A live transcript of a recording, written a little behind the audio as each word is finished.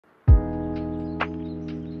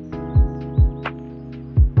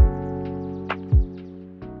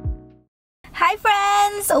Hi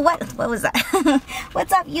friends! What was that?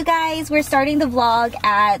 What's up you guys? We're starting the vlog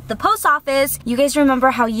at the post office. You guys remember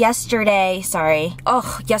how yesterday's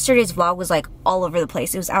vlog was like all over the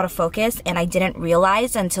place. It was out of focus and I didn't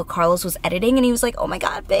realize until Carlos was editing and he was like, oh my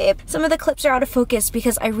god babe, some of the clips are out of focus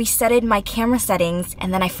because I resetted my camera settings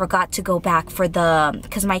and then I forgot to go back for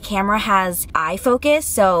because my camera has eye focus,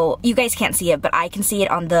 so you guys can't see it but I can see it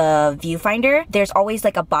on the viewfinder. There's always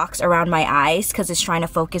like a box around my eyes because it's trying to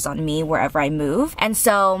focus on me wherever I move, and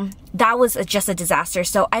so that was just a disaster.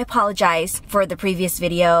 So I apologize for the previous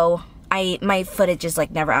video. My footage is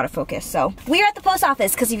like never out of focus. So we're at the post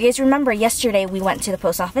office because if you guys remember yesterday we went to the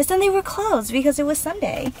post office and they were closed because it was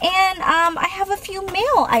Sunday. And I have a few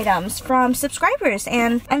mail items from subscribers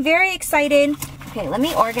and I'm very excited. Okay, let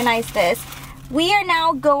me organize this. We are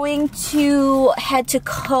now going to head to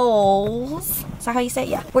Kohl's. Is that how you say it?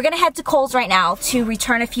 Yeah. We're gonna head to Kohl's right now to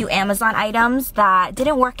return a few Amazon items that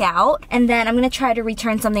didn't work out. And then I'm gonna try to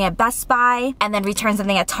return something at Best Buy and then return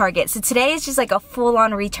something at Target. So today is just like a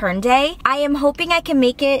full-on return day. I am hoping I can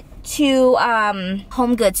make it to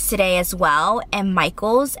HomeGoods today as well and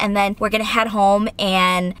Michael's, and then we're gonna head home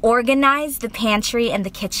and organize the pantry and the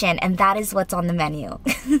kitchen, and that is what's on the menu.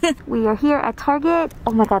 We are here at Target.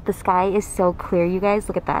 Oh my god, the sky is so clear, you guys.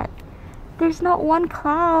 Look at that. There's not one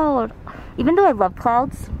cloud. Even though I love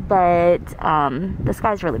clouds, but the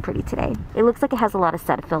sky's really pretty today. It looks like it has a lot of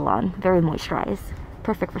Cetaphil on, very moisturized.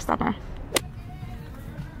 Perfect for summer.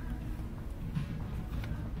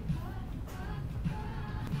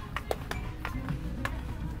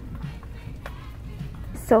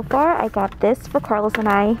 So far, I got this for Carlos and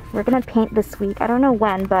I. We're gonna paint this week. I don't know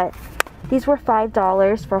when, but these were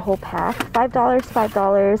 $5 for a whole pack.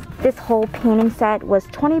 $5. This whole painting set was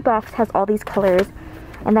 20 bucks, has all these colors.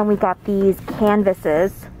 And then we got these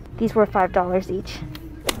canvases. These were $5 each.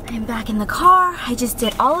 I'm back in the car. I just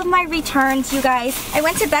did all of my returns, you guys. I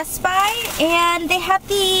went to Best Buy and they had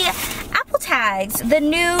the Apple tags, the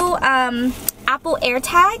new Apple Air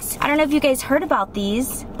tags. I don't know if you guys heard about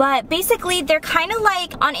these, but basically they're kind of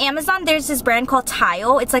like on Amazon. There's this brand called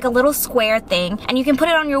Tile. It's like a little square thing and you can put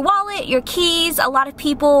it on your wallet, your keys. A lot of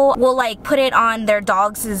people will like put it on their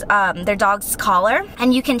dog's collar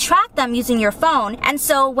and you can track them using your phone. And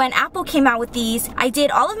so when Apple came out with these, I did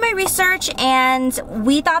all of my research and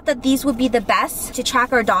we thought that these would be the best to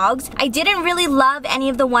track our dogs. I didn't really love any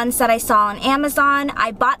of the ones that I saw on Amazon.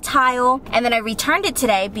 I bought Tile and then I returned it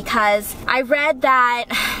today because I read that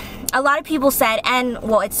a lot of people said, and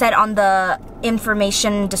well, it said on the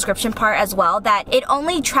information description part as well, that it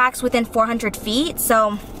only tracks within 400 feet.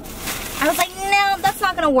 So I was like, no, that's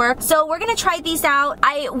not gonna work. So we're gonna try these out.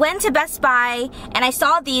 I went to Best Buy and I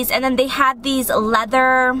saw these and then they had these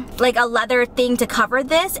leather, like a leather thing to cover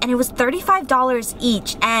this, and it was $35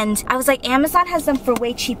 each. And I was like, Amazon has them for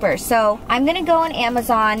way cheaper. So I'm gonna go on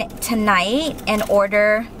Amazon tonight and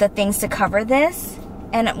order the things to cover this.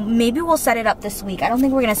 And maybe we'll set it up this week. I don't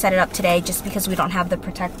think we're gonna set it up today just because we don't have the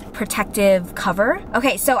protective cover.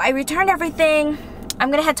 Okay, so I returned everything.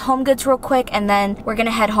 I'm gonna head to HomeGoods real quick and then we're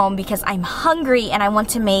gonna head home because I'm hungry and I want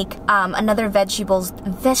to make another vegetable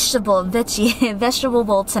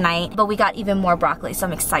bowl tonight, but we got even more broccoli, so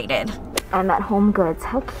I'm excited. I'm at HomeGoods.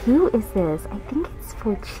 How cute is this? I think it's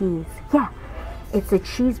for cheese. Yeah, it's a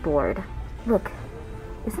cheese board. Look,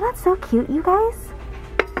 isn't that so cute, you guys?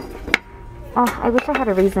 Oh, I wish I had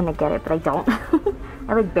a reason to get it, but I don't.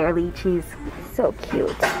 I like barely eat cheese. So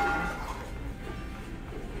cute.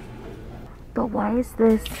 But why is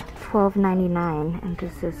this $12.99 and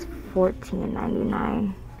this is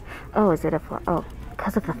 $14.99? Oh, is it a flower? Oh,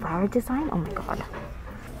 because of the flower design? Oh my god.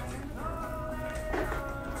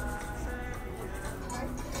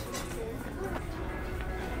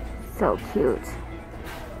 So cute.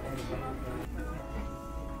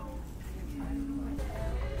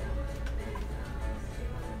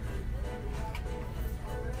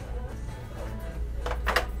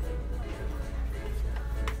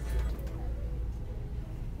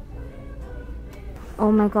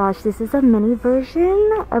 Oh my gosh, this is a mini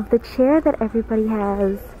version of the chair that everybody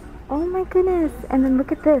has. Oh my goodness. And then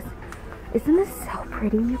look at this. Isn't this so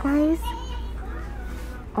pretty, you guys?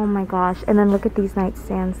 Oh my gosh. And then look at these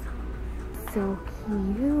nightstands. So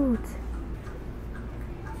cute.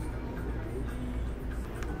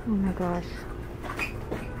 Oh my gosh.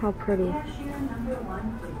 How pretty.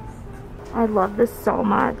 I love this so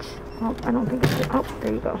much. Oh, I don't think it's... Oh,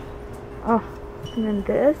 there you go. Oh, and then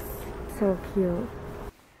this. So cute.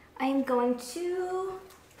 I'm going to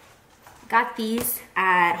got these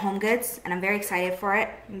at HomeGoods and I'm very excited for it.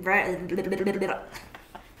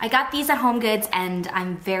 I got these at HomeGoods and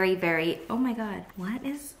I'm very, oh my god, what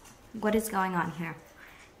is going on here?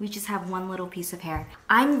 we just have one little piece of hair.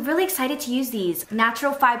 I'm really excited to use these.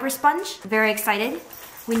 Natural fiber sponge, very excited.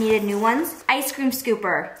 We needed new ones. Ice cream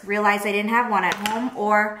scooper, realized I didn't have one at home,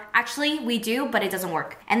 or actually we do, but it doesn't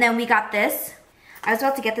work. And then we got this. I was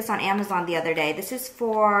about to get this on Amazon the other day. This is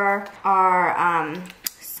for our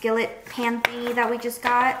skillet pan thingy that we just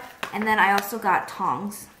got. And then I also got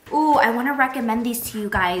tongs. Ooh, I wanna recommend these to you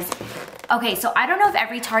guys. Okay, so I don't know if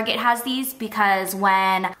every Target has these because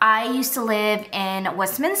when I used to live in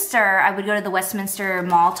Westminster, I would go to the Westminster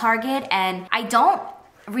Mall Target, and I don't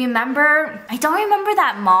remember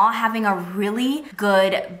that mall having a really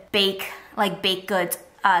good baked goods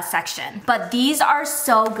section. But these are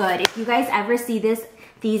so good. If you guys ever see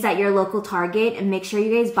these at your local Target, and make sure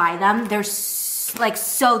you guys buy them. They're like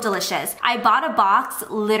so delicious. I bought a box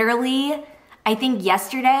literally, I think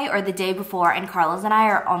yesterday or the day before, and Carlos and I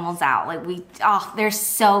are almost out. Like they're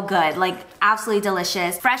so good, like absolutely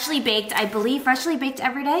delicious. Freshly baked, I believe freshly baked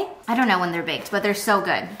every day. I don't know when they're baked, but they're so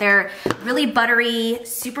good. They're really buttery,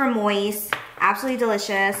 super moist, absolutely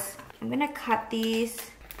delicious. I'm gonna cut these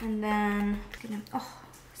and then, oh,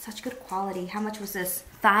 such good quality. How much was this?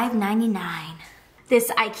 $5.99.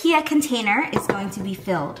 This IKEA container is going to be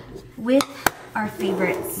filled with our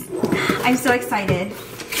favorites. I'm so excited.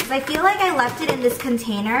 I feel like I left it in this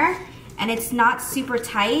container and it's not super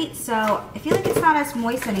tight, so I feel like it's not as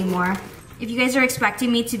moist anymore. If you guys are expecting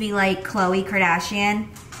me to be like Khloe Kardashian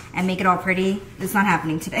and make it all pretty, it's not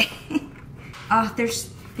happening today. Oh,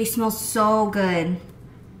 they smell so good.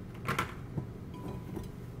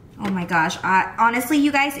 Oh my gosh, honestly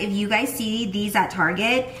you guys, if you guys see these at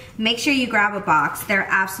Target, make sure you grab a box. They're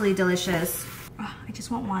absolutely delicious. Oh, I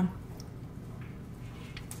just want one.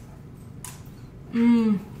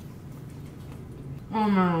 Mmm. Oh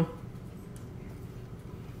no.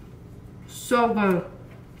 So good.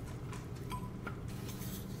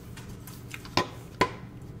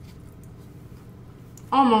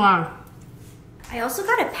 Oh my god. I also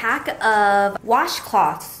got a pack of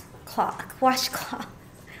washcloths. Washcloths.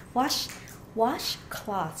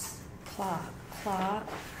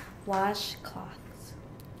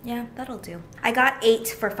 Yeah, that'll do. I got 8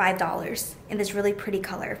 for $5 in this really pretty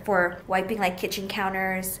color for wiping like kitchen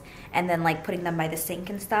counters and then like putting them by the sink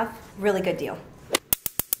and stuff. Really good deal.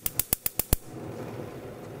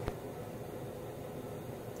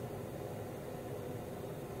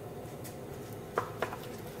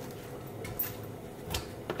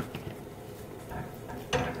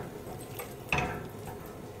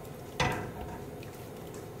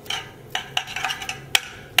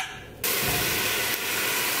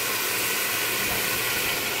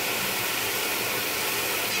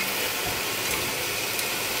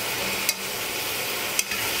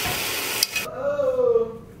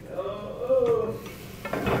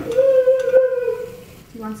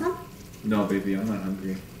 No, baby, I'm not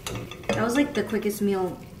hungry. That was like the quickest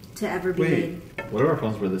meal to ever be made. What if our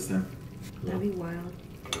phones were this thin? That'd be wild.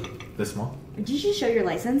 This small? Did you show your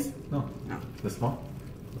license? No. No. This small?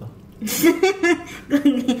 No.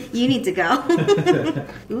 You need to go.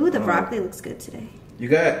 Ooh, the broccoli looks good today. You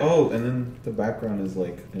got, oh, and then the background is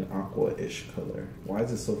like an aqua-ish color. Why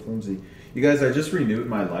is it so flimsy? You guys, I just renewed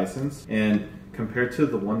my license, and compared to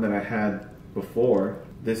the one that I had before,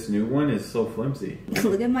 this new one is so flimsy.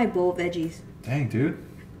 Look at my bowl of veggies. Dang, dude.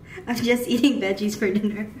 I'm just eating veggies for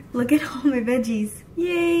dinner. Look at all my veggies.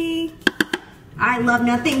 Yay. I love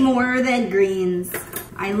nothing more than greens.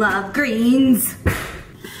 I love greens.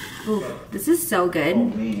 Ooh, this is so good. Oh,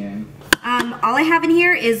 man. All I have in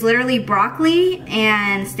here is literally broccoli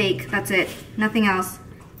and steak. That's it. Nothing else.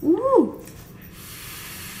 Ooh.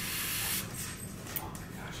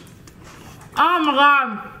 Oh my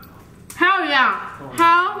god. Hell yeah! Oh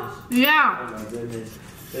Hell yeah! Oh my goodness.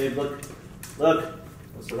 Babe, look. Look.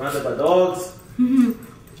 I'm surrounded by dogs. I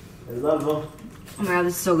love them. Oh my god,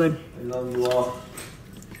 this is so good. I love you all.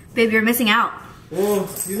 Babe, you're missing out. Oh,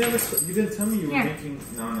 you didn't tell me you were Here. making,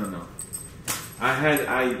 no.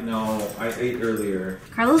 I ate earlier.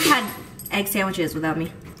 Carlos had egg sandwiches without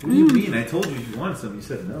me. What do you mean? I told you you wanted some, you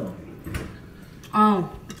said no.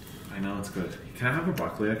 Oh. I know, it's good. Can I have a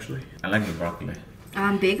broccoli, actually? I like the broccoli.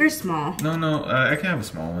 Big or small? No, I can have a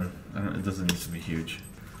small one. It doesn't need to be huge.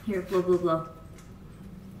 Here, blow, blow, blow.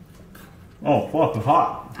 Oh, fuck, it's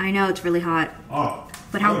hot. I know, it's really hot. Oh.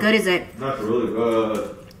 But how good is it? That's really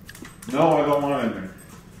good. No, I don't want anything.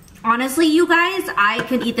 Honestly, you guys, I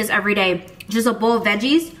could eat this every day. Just a bowl of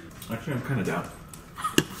veggies. Actually, I'm kind of down.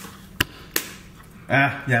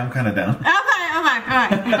 Yeah, I'm kind of down.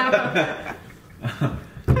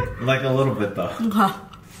 Okay. Like a little bit, though. Okay.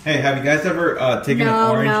 Hey, have you guys ever taken an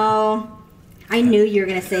orange? No. I knew you were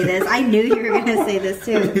going to say this. I knew you were going to say this,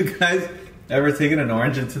 too. You guys ever taken an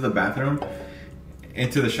orange into the bathroom,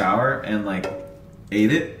 into the shower, and like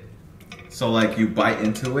ate it? So like you bite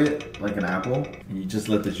into it like an apple, and you just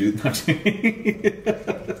let the juice.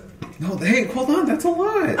 No, hey, hold on, that's a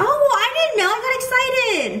lot. Oh, I didn't know. I got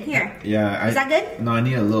excited. Here. Yeah. Is that good? No, I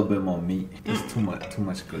need a little bit more meat. It's too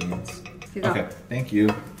much goodness. Okay, thank you.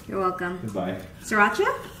 You're welcome. Goodbye. Sriracha?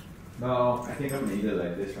 No, I think I'm gonna eat it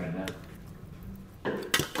like this right now.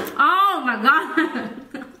 Oh my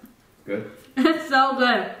god. Good? It's so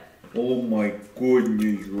good. Oh my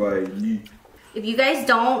goodness, Riley. If you guys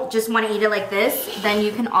don't just want to eat it like this, then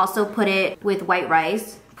you can also put it with white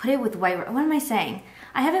rice. Put it with white rice. What am I saying?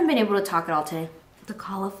 I haven't been able to talk at all today. The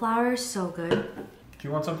cauliflower is so good. Do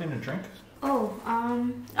you want something to drink? Oh,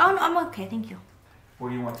 oh no, I'm okay, thank you. What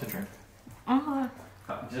do you want to drink? I'm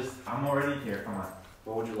already here, come on.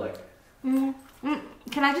 What would you like? Can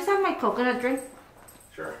I just have my coconut drink?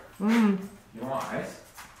 Sure. You want ice?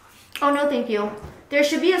 Oh no, thank you. There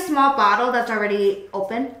should be a small bottle that's already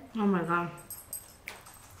open. Oh my god.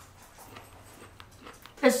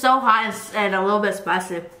 It's so hot and a little bit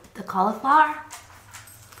spicy. The cauliflower.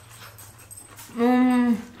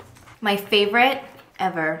 My favorite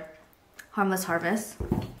ever. Harmless Harvest.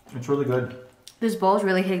 It's really good. This bowl is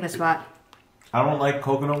really hitting the spot. I don't like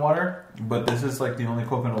coconut water, but this is like the only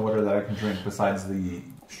coconut water that I can drink besides the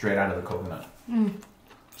straight out of the coconut.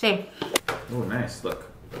 Same. Oh, nice, look.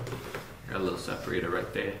 Got a little separator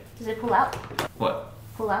right there. Does it pull out? What?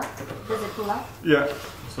 Pull out? Does it pull out? Yeah.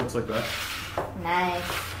 So it's like that. Nice.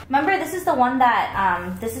 Remember, this is the one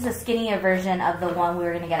that, this is a skinnier version of the one we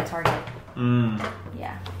were gonna get at Target.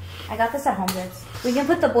 Yeah. I got this at HomeGoods. We can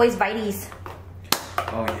put the boys' Vites.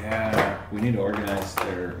 Oh yeah. We need to organize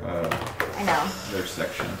their I know. Their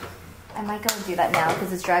section. I might go and do that now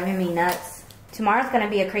because it's driving me nuts. Tomorrow's gonna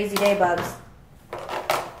be a crazy day, Bubs.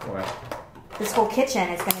 What? This whole kitchen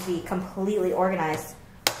is gonna be completely organized.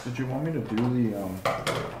 Did you want me to do the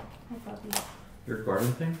your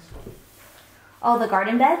garden things? Oh, the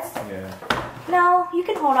garden beds? Yeah. No, you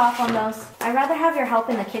can hold off on those. I'd rather have your help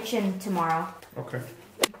in the kitchen tomorrow. Okay.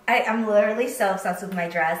 I'm literally so obsessed with my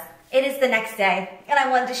dress. It is the next day, and I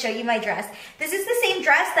wanted to show you my dress. This is the same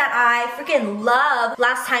dress that I freaking loved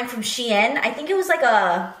last time from Shein. I think it was like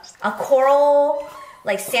a coral,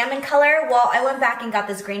 like salmon color. Well, I went back and got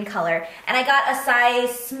this green color, and I got a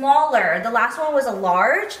size smaller. The last one was a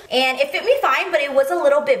large, and it fit me fine, but it was a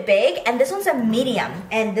little bit big, and this one's a medium,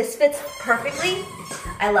 and this fits perfectly.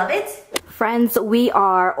 I love it. Friends, we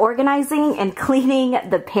are organizing and cleaning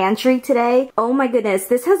the pantry today. Oh my goodness,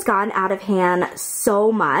 this has gone out of hand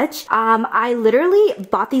so much. I literally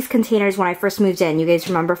bought these containers when I first moved in. You guys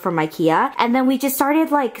remember from IKEA? And then we just started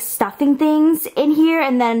like stuffing things in here.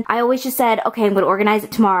 And then I always just said, okay, I'm gonna organize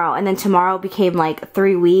it tomorrow. And then tomorrow became like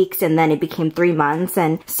 3 weeks, and then it became 3 months.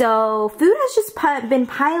 And so food has just been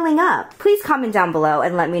piling up. Please comment down below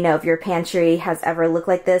and let me know if your pantry has ever looked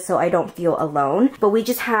like this so I don't feel alone. But we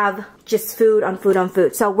just have food on food on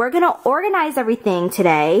food. So we're gonna organize everything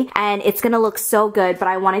today, and it's gonna look so good, but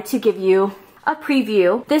I wanted to give you a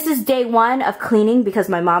preview. This is day 1 of cleaning because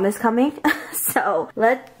my mom is coming. So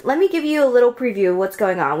let me give you a little preview of what's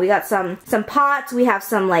going on. We got some pots, we have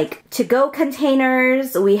some like to-go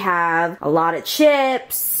containers, we have a lot of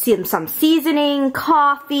chips, some seasoning,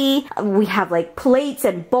 coffee, we have like plates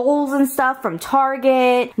and bowls and stuff from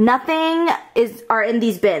Target. Nothing are in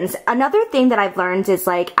these bins. Another thing that I've learned is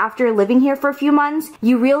like after living here for a few months,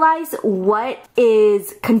 you realize what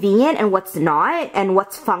is convenient and what's not, and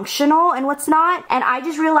what's functional and what's not. And I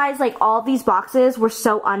just realized like all these boxes were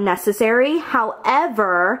so unnecessary.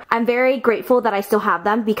 However, I'm very grateful that I still have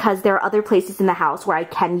them because there are other places in the house where I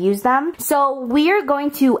can use them. So we are going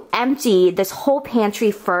to empty this whole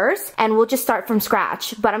pantry first, and we'll just start from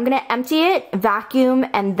scratch. But I'm gonna empty it, vacuum,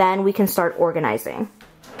 and then we can start organizing.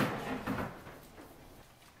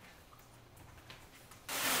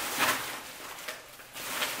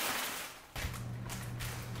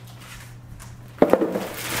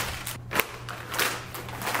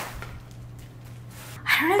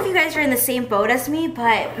 I don't know if you guys are in the same boat as me,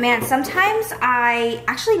 but man, sometimes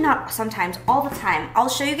all the time, I'll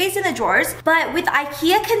show you guys in the drawers, but with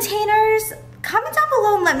IKEA containers, comment down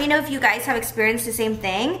below and let me know if you guys have experienced the same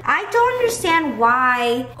thing. I don't understand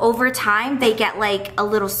why over time they get like a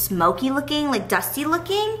little smoky looking, like dusty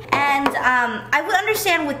looking. And I would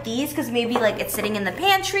understand with these because maybe like it's sitting in the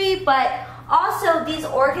pantry, but also these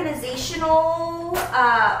organizational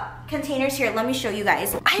containers here, let me show you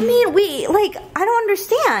guys. I mean, I don't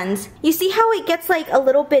understand. You see how it gets like a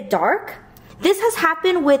little bit dark? This has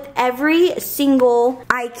happened with every single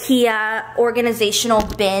IKEA organizational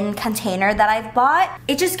bin container that I've bought.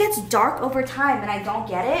 It just gets dark over time and I don't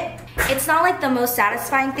get it. It's not like the most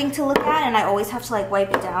satisfying thing to look at and I always have to like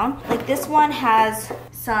wipe it down. Like this one has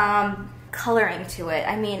some coloring to it.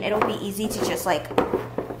 I mean, it'll be easy to just like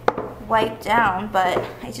wipe down, but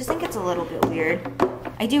I just think it's a little bit weird.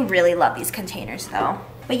 I do really love these containers though.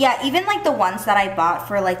 But yeah, even like the ones that I bought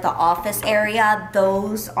for like the office area,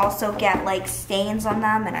 those also get like stains on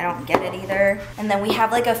them and I don't get it either. And then we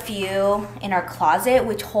have like a few in our closet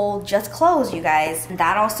which hold just clothes, you guys. And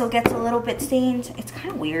that also gets a little bit stained. It's kind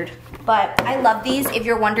of weird. But I love these. If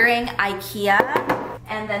you're wondering, IKEA.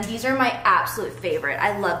 And then these are my absolute favorite.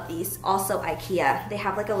 I love these. Also IKEA. They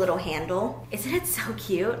have like a little handle. Isn't it so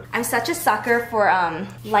cute? I'm such a sucker for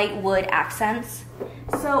light wood accents.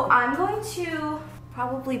 So I'm going to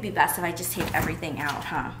probably be best if I just take everything out,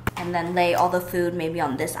 huh? And then lay all the food maybe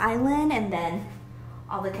on this island and then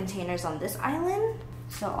all the containers on this island.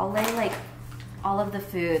 So I'll lay like all of the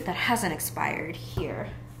food that hasn't expired here.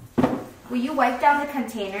 Will you wipe down the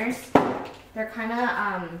containers? They're kind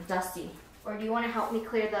of dusty. Or do you want to help me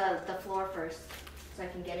clear the floor first so I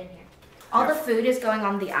can get in here? All the food is going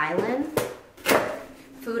on the island.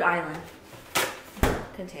 Food island.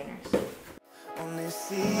 Containers. Only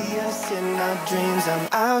see us in our dreams, I'm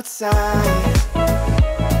outside.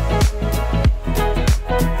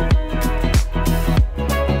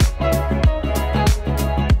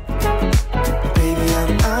 Baby,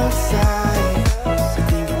 I'm outside.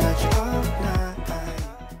 Thinking about you all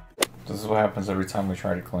night. This is what happens every time we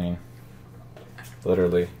try to clean.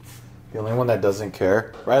 Literally. The only one that doesn't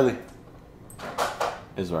care, Riley,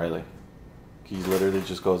 is Riley. He literally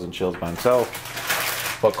just goes and chills by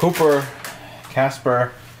himself. But Cooper,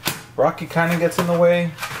 Casper, Rocky kind of gets in the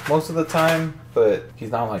way most of the time, but he's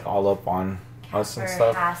not like all up on us and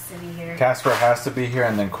stuff. Casper has to be here. Casper has to be here,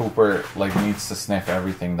 and then Cooper like needs to sniff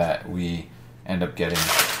everything that we end up getting.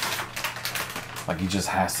 Like he just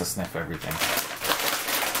has to sniff everything.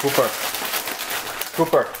 Cooper.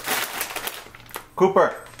 Cooper.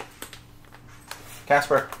 Cooper.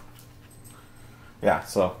 Casper. Yeah,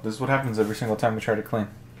 so this is what happens every single time we try to clean.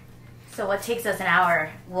 So what takes us an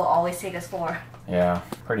hour will always take us 4. Yeah,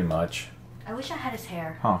 pretty much. I wish I had his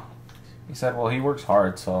hair. Huh. He said, well, he works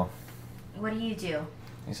hard, so... What do you do?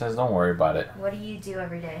 He says, don't worry about it. What do you do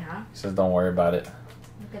every day, huh? He says, don't worry about it.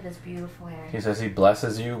 Look at this beautiful hair. He says he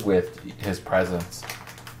blesses you with his presence.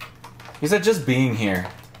 He said, just being here,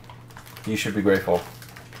 you should be grateful.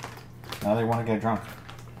 Now they want to get drunk.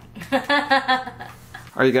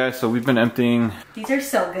 Alright guys, so we've been emptying. These are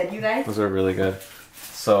so good, you guys. Those are really good.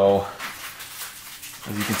 So,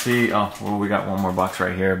 as you can see, oh, well, we got one more box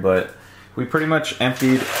right here, but we pretty much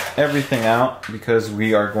emptied everything out because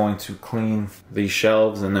we are going to clean these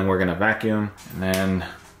shelves and then we're gonna vacuum. And then,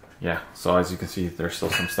 yeah, so as you can see, there's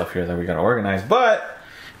still some stuff here that we gotta organize. But,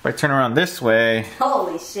 if I turn around this way.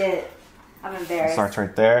 Holy shit. I'm embarrassed. It starts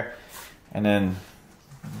right there. And then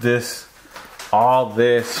this, all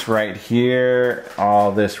this right here,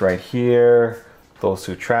 all this right here, those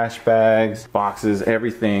 2 trash bags, boxes,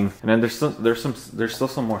 everything. And then there's still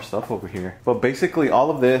some more stuff over here. But basically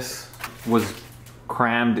all of this was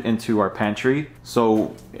crammed into our pantry.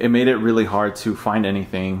 So it made it really hard to find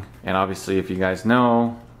anything. And obviously if you guys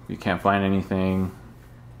know, you can't find anything,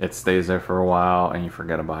 it stays there for a while and you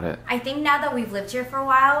forget about it. I think now that we've lived here for a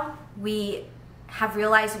while, we have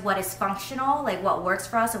realized what is functional, like what works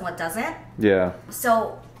for us and what doesn't. Yeah.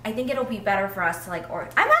 So I think it'll be better for us to like, I'm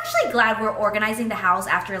actually glad we're organizing the house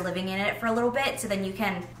after living in it for a little bit so then you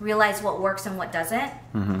can realize what works and what doesn't.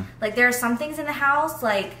 Mm-hmm. Like there are some things in the house,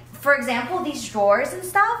 like for example, these drawers and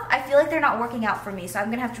stuff, I feel like they're not working out for me, so I'm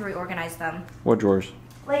gonna have to reorganize them. What drawers?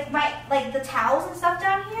 Like the towels and stuff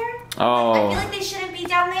down here. Oh. I feel like they shouldn't be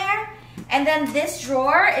down there. And then this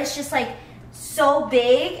drawer is just like so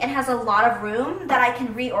big and has a lot of room that I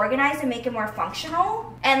can reorganize and make it more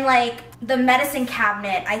functional. And like the medicine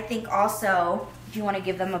cabinet, I think also, if you want to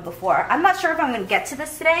give them a before. I'm not sure if I'm going to get to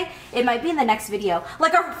this today. It might be in the next video.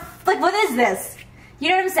 Like what is this? You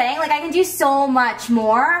know what I'm saying? Like I can do so much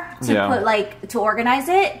more to put like, to organize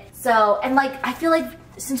it. So, and like, I feel like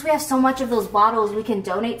since we have so much of those bottles, we can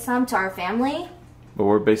donate some to our family. But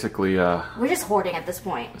we're basically, we're just hoarding at this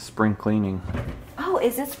point. Spring cleaning. Oh,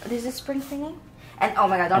 is this spring thingy? And oh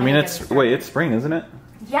my god, don't I mean, it's spring, isn't it?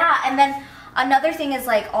 Yeah, and then another thing is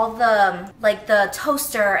like all the like the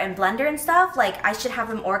toaster and blender and stuff. Like I should have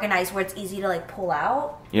them organized where it's easy to like pull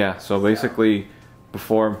out. Yeah. So basically,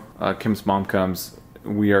 before Kim's mom comes,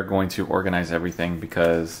 we are going to organize everything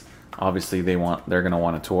because obviously they're gonna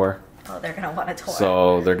want a tour. Oh, they're gonna want a tour.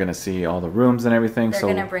 So they're gonna see all the rooms and everything. They're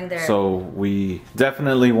gonna bring their... So we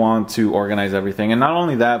definitely want to organize everything. And not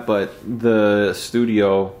only that, but the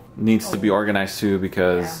studio needs to be organized too,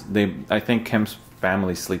 because I think Kim's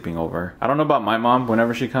family's sleeping over. I don't know about my mom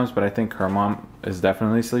whenever she comes, but I think her mom is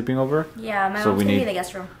definitely sleeping over. Yeah, my mom's gonna be in the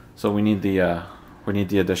guest room. So we need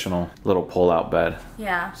the additional little pull-out bed.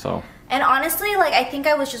 Yeah. So. And honestly, like, I think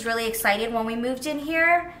I was just really excited when we moved in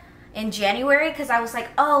here in January, because I was like,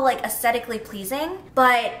 oh, like, aesthetically pleasing.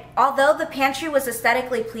 But although the pantry was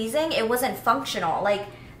aesthetically pleasing, it wasn't functional. Like,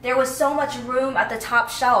 there was so much room at the top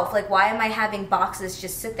shelf. Like, why am I having boxes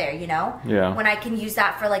just sit there, you know? Yeah. When I can use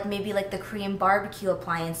that for, like, maybe, like, the Korean barbecue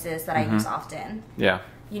appliances that I use often. Yeah.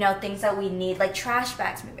 You know, things that we need, like trash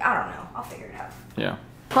bags, maybe. I don't know. I'll figure it out. Yeah.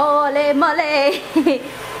 Holy moly!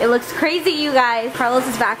 It looks crazy, you guys. Carlos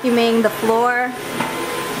is vacuuming the floor.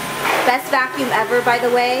 Best vacuum ever, by the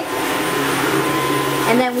way.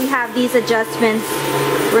 And then we have these adjustments.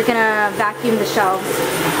 We're gonna vacuum the shelves.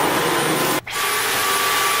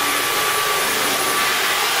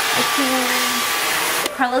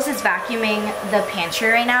 Carlos is vacuuming the pantry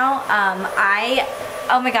right now.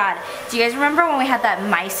 Oh my god, do you guys remember when we had that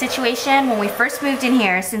mice situation? When we first moved in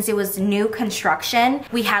here, since it was new construction,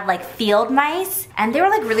 we had like field mice, and they were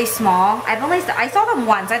like really small. I saw them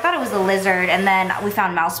once. I thought it was a lizard, and then we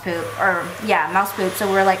found mouse poop, or yeah, mouse poop. So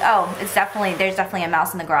we were like, oh, there's definitely a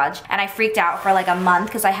mouse in the garage. And I freaked out for like a month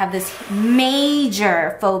because I have this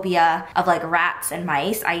major phobia of like rats and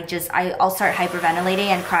mice. I'll start hyperventilating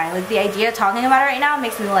and crying. Like the idea of talking about it right now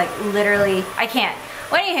makes me like literally, I can't.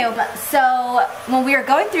 Well, anywho, so when we were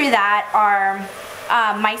going through that, our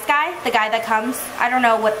mice guy, the guy that comes, I don't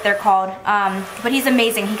know what they're called, but he's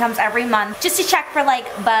amazing. He comes every month just to check for like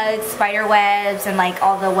bugs, spider webs, and like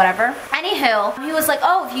all the whatever. Anywho, he was like,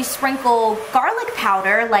 oh, if you sprinkle garlic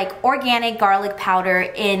powder, like organic garlic powder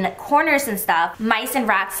in corners and stuff, mice and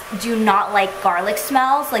rats do not like garlic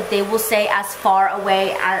smells. Like they will stay as far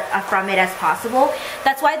away from it as possible.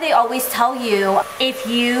 That's why they always tell you, if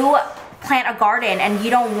you plant a garden and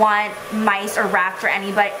you don't want mice or rats or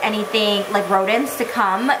anything like rodents to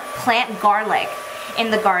come, plant garlic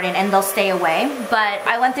in the garden and they'll stay away. But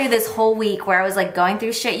I went through this whole week where I was like going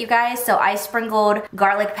through shit, you guys, so I sprinkled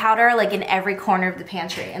garlic powder like in every corner of the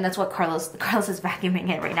pantry, and that's what Carlos is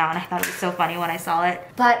vacuuming it right now, and I thought it was so funny when I saw it.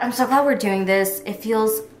 But I'm so glad we're doing this. It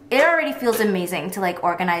already feels amazing to like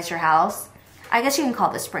organize your house. I guess you can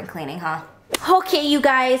call this spring cleaning, huh? Okay, you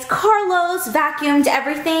guys, Carlos vacuumed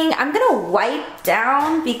everything. I'm gonna wipe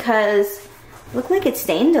down because it looked like it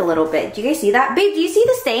stained a little bit. Do you guys see that? Babe, do you see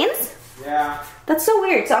the stains? Yeah. That's so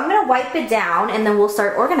weird. So I'm gonna wipe it down and then we'll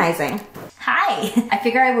start organizing. Hi. I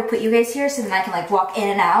figure I would put you guys here so then I can like walk in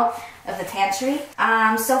and out of the pantry.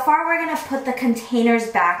 So far we're gonna put the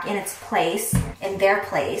containers back in their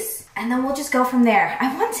place, and then we'll just go from there.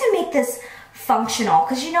 I want to make this functional,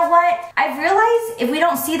 because you know what? I've realized if we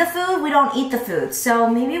don't see the food, we don't eat the food. So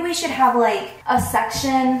maybe we should have like a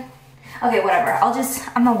section. Okay, whatever.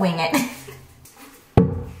 I'm gonna wing it.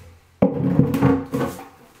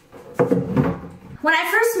 When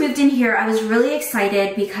I first moved in here, I was really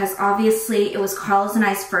excited because obviously it was Carlos and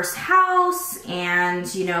I's first house,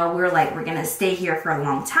 and you know, we were like, we're gonna stay here for a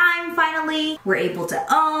long time finally. We're able to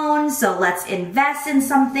own, so let's invest in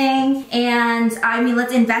something. And I mean,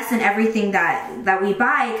 let's invest in everything that we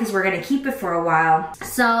buy because we're gonna keep it for a while.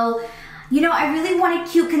 So, you know, I really wanted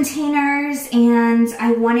cute containers, and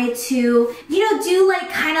I wanted to, you know, do like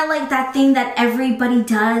kind of like that thing that everybody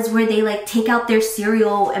does where they like take out their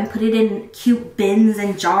cereal and put it in cute bins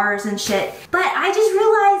and jars and shit. But I just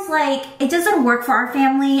realized like it doesn't work for our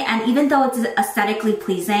family, and even though it's aesthetically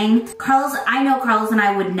pleasing, I know Carlos and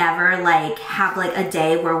I would never like have like a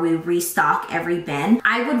day where we restock every bin.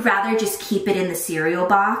 I would rather just keep it in the cereal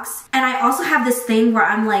box. And I also have this thing where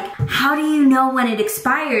I'm like, how do you know when it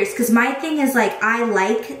expires? Because my thing is like, I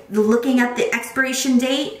like looking at the expiration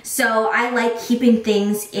date, so I like keeping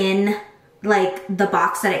things in like the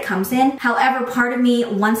box that it comes in. However, part of me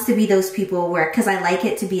wants to be those people where, because I like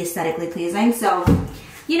it to be aesthetically pleasing. So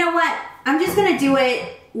you know what, I'm just gonna do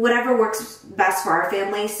it whatever works best for our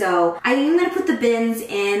family. So I am gonna put the bins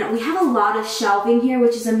in. We have a lot of shelving here,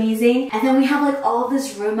 which is amazing, and then we have like all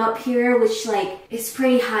this room up here, which like is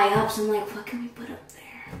pretty high up, so I'm like, what can we put up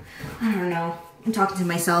there? I don't know. I'm talking to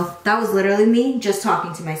myself. That was literally me just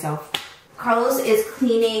talking to myself. Carlos is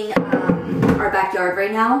cleaning our backyard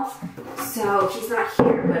right now, so he's not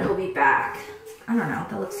here, but he'll be back. I don't know,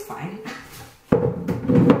 that looks fine.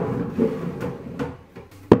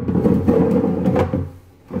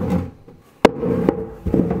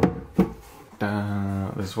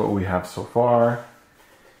 This is what we have so far.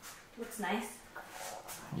 Looks nice.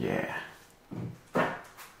 Yeah.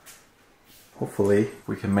 Hopefully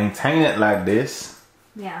we can maintain it like this.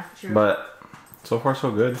 Yeah, true. But so far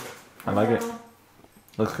so good. I like it.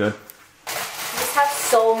 Looks good. This has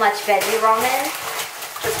so much veggie ramen.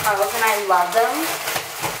 Because Carlos and I love them.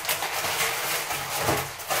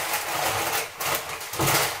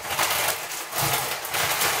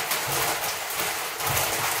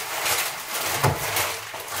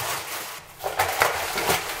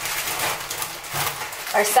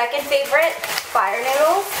 Our second favorite, fire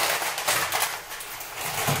noodles.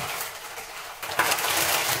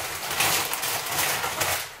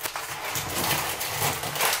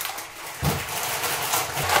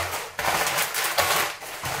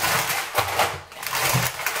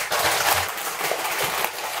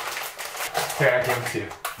 Here, I give it to you.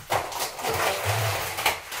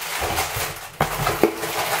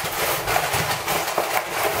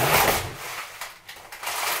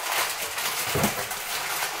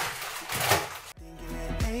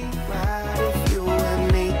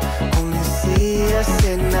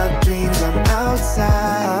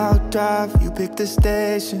 Drive, you pick the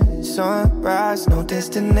station, sunrise, no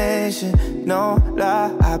destination, no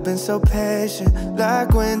lie, I've been so patient, like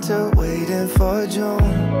winter waiting for June.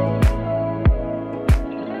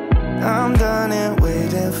 I'm done and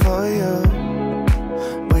waiting for you,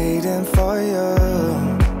 waiting for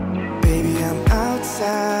you. Baby, I'm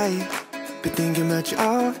outside, been thinking about you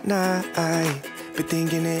all night, been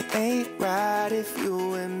thinking it ain't right if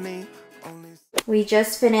you and me only. We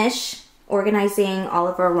just finished organizing all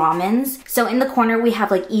of our ramens. So in the corner we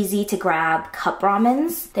have like easy to grab cup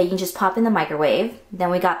ramens that you can just pop in the microwave.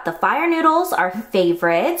 Then we got the fire noodles, our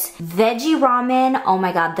favorite. Veggie ramen, oh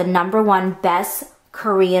my god, the #1 best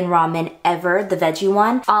Korean ramen ever, the veggie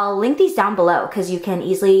one. I'll link these down below because you can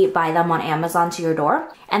easily buy them on Amazon to your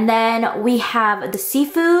door. And then we have the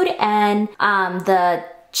seafood and the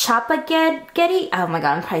chapaghetti. Oh my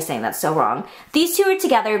god, I'm probably saying that so wrong. These two are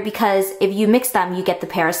together because if you mix them, you get the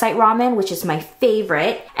parasite ramen, which is my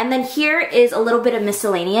favorite. And then here is a little bit of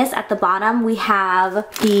miscellaneous. At the bottom, we have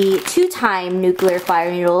the 2-time nuclear fire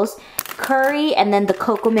noodles, curry, and then the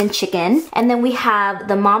kokomin chicken. And then we have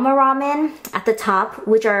the mama ramen at the top,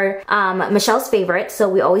 which are Michelle's favorite. So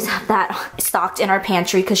we always have that stocked in our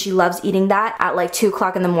pantry because she loves eating that at like 2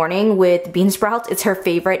 o'clock in the morning with bean sprouts. It's her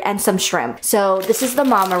favorite, and some shrimp. So this is the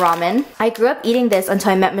mama ramen. I grew up eating this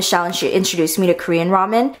until I met Michelle and she introduced me to Korean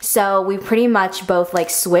ramen. So we pretty much both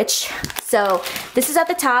like switch. So this is at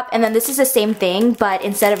the top, and then this is the same thing, but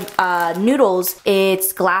instead of noodles,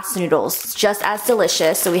 it's glass noodles. It's just as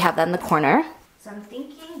delicious. So we have that in the corner. So I'm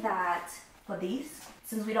thinking that for these,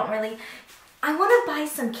 since we don't really, I want to buy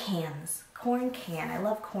some cans. Corn can. I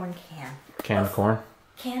love corn can. Canned corn?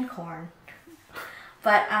 Canned corn.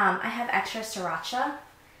 But I have extra sriracha,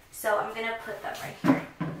 so I'm gonna put them right here.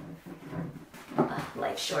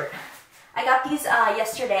 Life short. I got these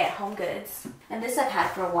yesterday at HomeGoods, and this I've had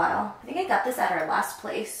for a while. I think I got this at our last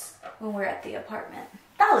place when we were at the apartment.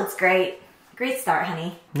 That looks great. Great start,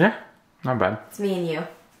 honey. Yeah, not bad. It's me and you.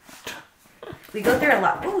 We go through a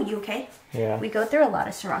lot. Ooh, you okay? Yeah. We go through a lot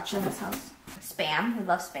of sriracha in this house. Spam. We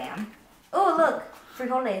love spam. Oh, look.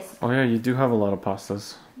 Frijoles. Oh yeah, you do have a lot of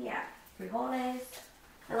pastas. Yeah. Frijoles.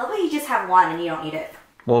 I love how you just have one and you don't eat it.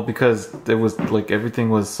 Well, because it was like everything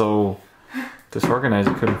was so disorganized,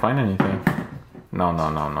 you couldn't find anything. No.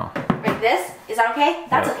 Like this? Is that okay?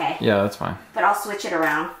 That's okay. Yeah, that's fine. But I'll switch it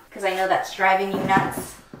around because I know that's driving you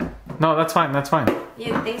nuts. No, that's fine. That's fine.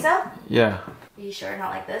 You think so? Yeah. Are you sure?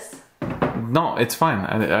 Not like this? No, it's fine.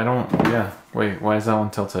 I don't. Yeah. Wait. Why is that one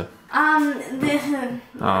tilted? Oh. This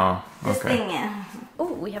Okay. thing.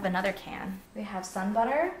 Oh, we have another can. We have sun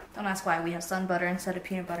butter. Don't ask why we have sun butter instead of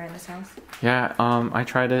peanut butter in this house. Yeah. I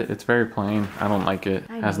tried it. It's very plain. I don't like it.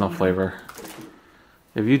 It has no know. flavor.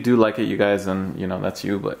 If you do like it, you guys, then you know that's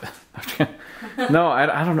you. But no,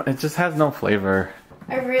 I don't know. It just has no flavor.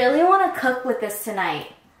 I really want to cook with this tonight.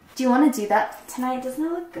 Do you want to do that tonight? Doesn't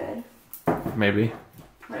it look good? Maybe.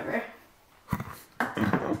 Whatever.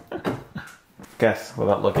 Guess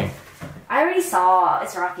without looking. I already saw.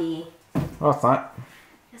 It's Rocky. Oh, it's not.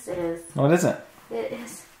 Yes, it is. No, it isn't. It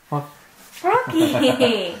is. What? Rocky!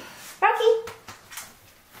 Rocky!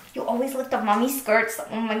 You always lift up mommy's skirts.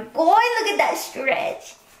 Oh my god, look at that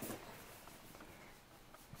stretch.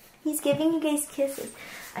 He's giving you guys kisses.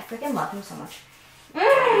 I freaking love him so much.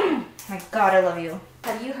 My god, I love you.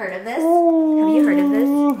 Have you heard of this? Have you heard of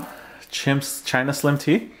this? Chimp's China Slim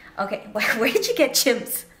Tea? Okay, where did you get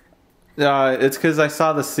chimps? It's because I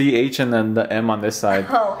saw the CH and then the M on this side.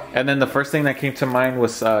 Oh. And then the first thing that came to mind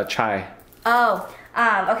was chai. Oh,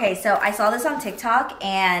 okay, so I saw this on TikTok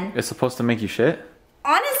and... It's supposed to make you shit? Oh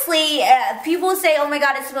Honestly, people say, oh my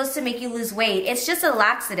god, it's supposed to make you lose weight. It's just a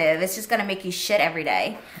laxative. It's just gonna make you shit every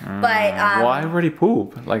day. But well, I already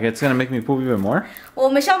poop. Like, it's gonna make me poop even more? Well,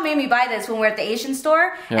 Michelle made me buy this when we were at the Asian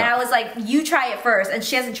store, yeah. and I was like, you try it first, and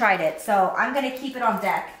she hasn't tried it, so I'm gonna keep it on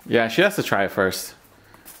deck. Yeah, she has to try it first.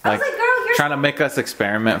 I was like, girl, you're trying to make us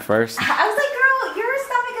experiment first. I was like, girl, your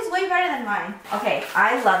stomach is way better than mine. Okay,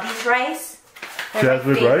 I love these rice. They're my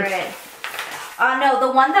favorite. Rice? No,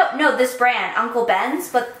 the one that, no, this brand, Uncle Ben's,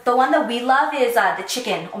 but the one that we love is the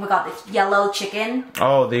chicken. Oh my god, the yellow chicken.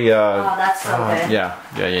 Oh, the, oh, that's so good.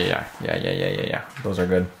 Yeah. Those are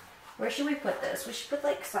good. Where should we put this? We should put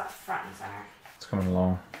like front and center. It's coming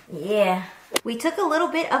along. Yeah. We took a little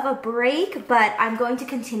bit of a break, but I'm going to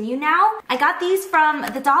continue now. I got these from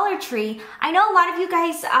the Dollar Tree. I know a lot of you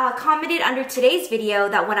guys commented under today's video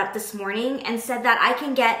that went up this morning and said that I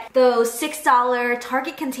can get those $6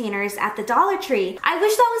 Target containers at the Dollar Tree. I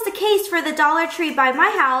wish that was the case for the Dollar Tree by my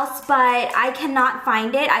house, but I cannot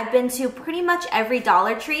find it. I've been to pretty much every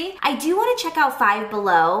Dollar Tree. I do want to check out Five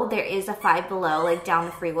Below. There is a Five Below like down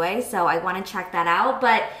the freeway, so I want to check that out,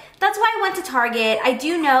 but that's why I went to Target. I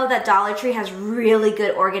do know that Dollar Tree has really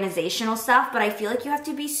good organizational stuff, but I feel like you have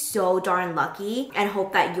to be so darn lucky and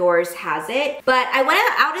hope that yours has it. But I went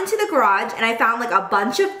out into the garage and I found like a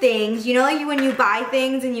bunch of things. You know, like when you buy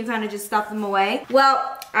things and you kind of just stuff them away?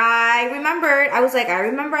 Well, I remembered, I was like, I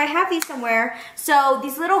remember I have these somewhere. So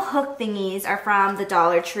these little hook thingies are from the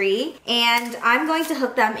Dollar Tree, and I'm going to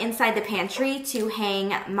hook them inside the pantry to hang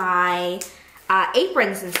my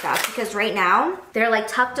aprons and stuff, because right now they're like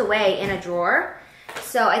tucked away in a drawer.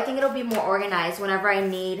 So I think it'll be more organized. Whenever I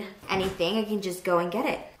need anything, I can just go and get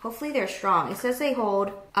it. Hopefully they're strong. It says they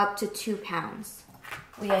hold up to 2 pounds.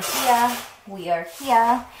 We are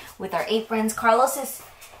here with our aprons. Carlos is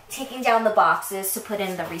taking down the boxes to put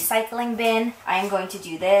in the recycling bin. I am going to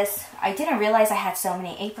do this. I didn't realize I had so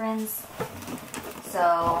many aprons.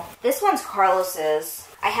 So this one's Carlos's.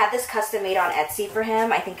 I had this custom made on Etsy for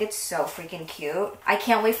him. I think it's so freaking cute. I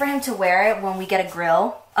can't wait for him to wear it when we get a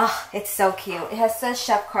grill. Oh, it's so cute. It says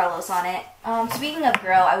Chef Carlos on it. Speaking of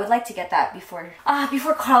grill, I would like to get that before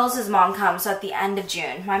Carlos's mom comes, so at the end of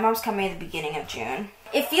June. My mom's coming at the beginning of June.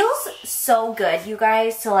 It feels so good, you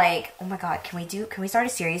guys, to like, oh my god, can we start a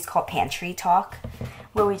series called Pantry Talk?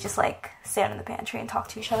 Where we just like stand in the pantry and talk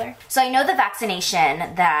to each other. So I know the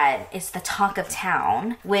vaccination that is the talk of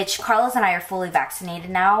town, which Carlos and I are fully vaccinated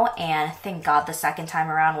now, and thank God the second time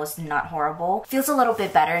around was not horrible. Feels a little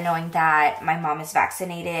bit better knowing that my mom is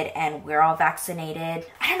vaccinated and we're all vaccinated.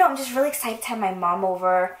 I don't know, I'm just really excited to have my mom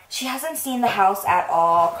over. She hasn't seen the house at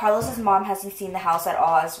all. Carlos's mom hasn't seen the house at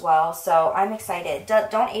all as well, so I'm excited.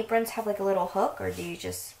 Don't aprons have like a little hook, or do you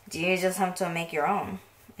just have to make your own?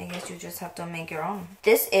 I guess you just have to make your own.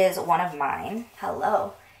 This is one of mine.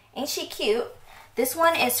 Hello. Ain't she cute? This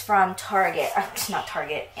one is from Target. Not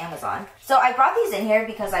Target, Amazon. So I brought these in here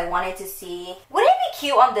because I wanted to see, would it be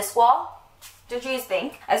cute on this wall? Don't you guys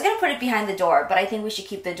think? I was going to put it behind the door, but I think we should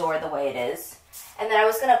keep the door the way it is. And then I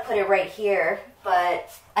was going to put it right here,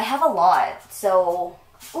 but I have a lot. So,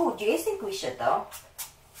 ooh, do you guys think we should though?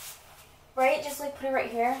 Right? Just like put it right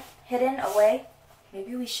here, hidden away.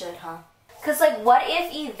 Maybe we should, huh? Because, like, what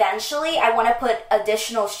if eventually I want to put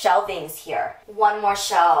additional shelvings here? 1 more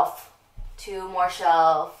shelf, 2 more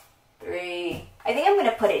shelf, 3. I think I'm going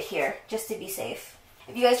to put it here, just to be safe.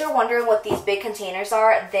 If you guys are wondering what these big containers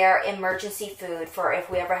are, they're emergency food for if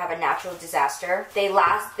we ever have a natural disaster.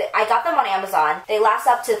 I got them on Amazon. They last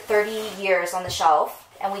up to 30 years on the shelf.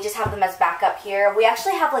 And we just have them as backup here. We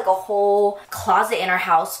actually have like a whole closet in our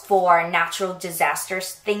house for natural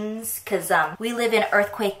disasters things, because we live in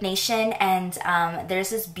Earthquake Nation, and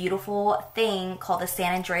there's this beautiful thing called the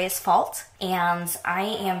San Andreas Fault, and I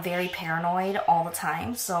am very paranoid all the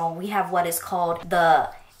time. So we have what is called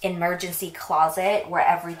the emergency closet where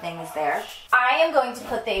everything is there. I am going to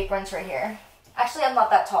put the aprons right here. Actually, I'm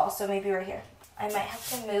not that tall, so maybe right here. I might have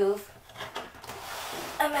to move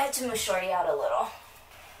Shorty out a little.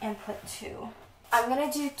 And put 2. I'm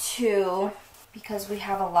gonna do 2 because we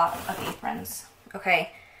have a lot of aprons.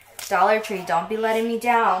 Okay, Dollar Tree, don't be letting me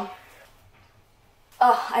down.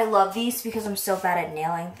 Oh, I love these because I'm so bad at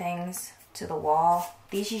nailing things to the wall.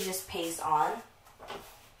 These you just paste on.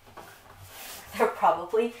 They're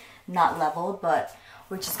probably not leveled, but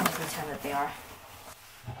we're just gonna pretend that they are.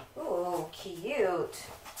 Ooh, cute.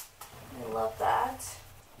 I love that.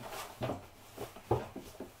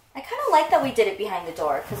 I kind of like that we did it behind the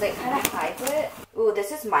door because it kind of hides it. Ooh,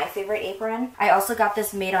 this is my favorite apron. I also got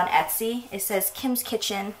this made on Etsy. It says Kim's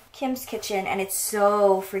Kitchen, and it's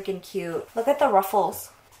so freaking cute. Look at the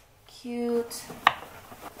ruffles. Cute.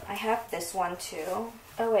 I have this one too.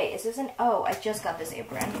 Oh wait, is this an, oh, I just got this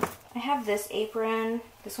apron. I have this apron.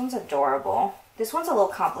 This one's adorable. This one's a little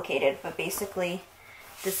complicated, but basically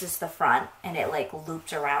this is the front and it like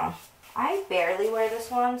loops around. I barely wear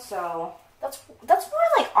this one, so that's more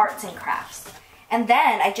like arts and crafts. And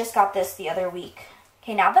then I just got this the other week.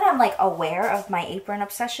 Okay, now that I'm like aware of my apron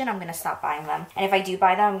obsession, I'm gonna stop buying them. And if I do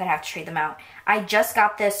buy them, I'm gonna have to trade them out. I just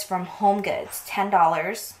got this from HomeGoods,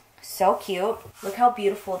 $10. So cute. Look how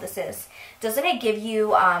beautiful this is. Doesn't it give you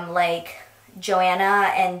like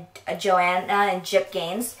Joanna and Jip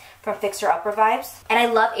Gaines from Fixer Upper vibes? And I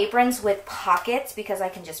love aprons with pockets because I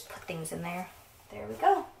can just put things in there. There we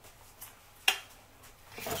go.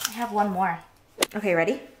 I have one more. Okay,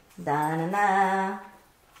 ready? Da-na-na.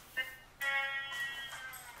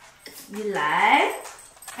 You live?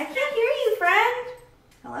 I can't hear you, friend.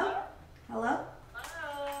 Hello? Hello?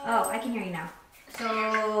 Oh, I can hear you now.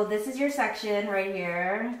 So this is your section right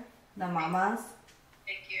here. The mamas.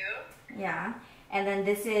 Thank you. Yeah. And then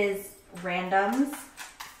this is randoms.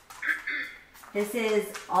 This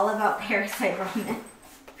is all about parasite ramen.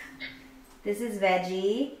 This is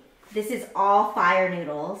veggie. This is all fire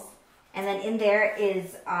noodles. And then in there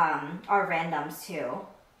is our randoms too.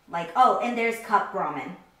 Like, oh, and there's cup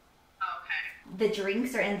ramen. Okay. The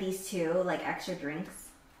drinks are in these two, like extra drinks.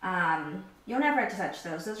 You'll never have to touch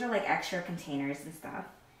those. Those are like extra containers and stuff.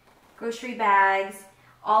 Grocery bags.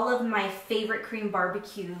 All of my favorite cream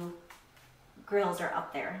barbecue grills are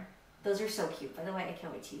up there. Those are so cute. By the way, I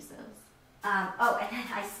can't wait to use those. Oh, and then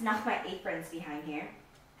I snuck my aprons behind here.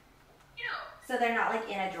 Ew. So they're not like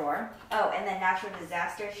in a drawer. Oh, and then natural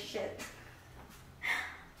disaster shit.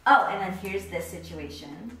 Oh, and then here's this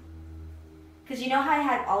situation. Because you know how I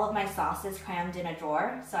had all of my sauces crammed in a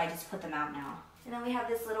drawer? So I just put them out now. And then we have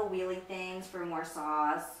this little wheelie things for more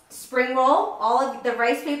sauce. Spring roll, all of the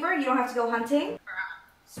rice paper, you don't have to go hunting.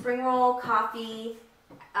 Spring roll, coffee,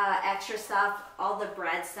 extra stuff, all the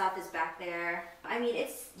bread stuff is back there. I mean,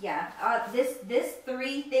 it's, yeah. This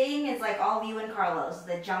three thing is like all you and Carlos,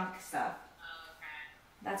 the junk stuff.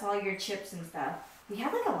 Okay. That's all your chips and stuff. We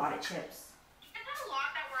have like a lot of chips. And there's a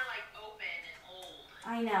lot that were like open and old.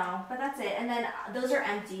 I know, but that's it. And then those are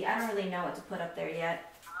empty. I don't really know what to put up there yet.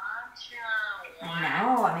 Gotcha. I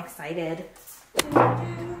know, I'm excited.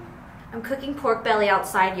 I'm cooking pork belly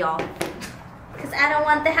outside, y'all. Because I don't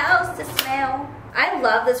want the house to smell. I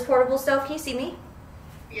love this portable stove. Can you see me?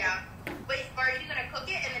 Yeah. Wait, are you gonna cook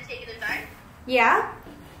it and then take it inside? Yeah?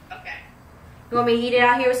 Okay. You want me to heat it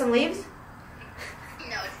out here with some leaves?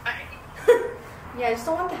 No, it's fine. Yeah, I just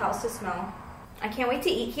don't want the house to smell. I can't wait to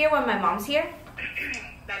eat here when my mom's here.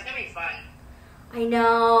 That's gonna be fun. I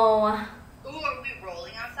know. Ooh, are we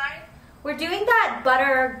rolling outside? We're doing that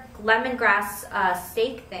butter lemongrass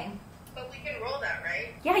steak thing. But we can roll that,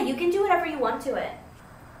 right? Yeah, you can do whatever you want to it.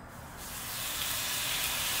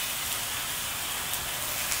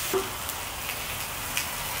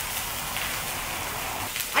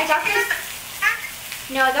 I got this.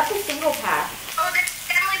 No, I got the single pack. Oh, the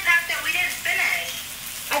family pack that we didn't finish.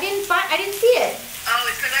 I didn't see it. Oh,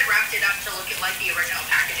 it's because I wrapped it up to look like the original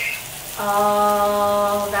packaging.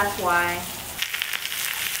 Oh, that's why.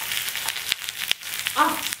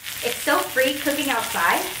 Oh, it's so free cooking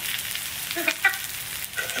outside.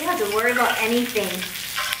 You don't have to worry about anything.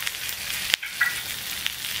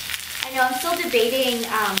 I know, I'm still debating,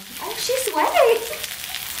 oh, she's sweating.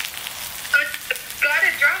 Got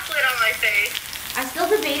a droplet on my face. I'm still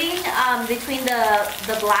debating between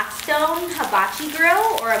the Blackstone hibachi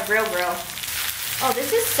grill or a grill. Oh,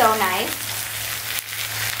 this is so nice.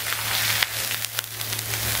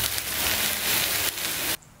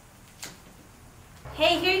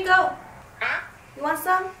 Hey, here you go. Huh? You want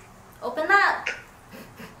some? Open up.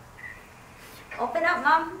 Open up,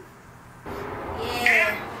 Mom.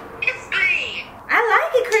 Yeah. Crispy. I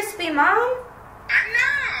like it crispy, Mom. I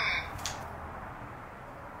know.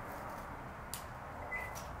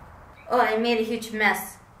 Oh, I made a huge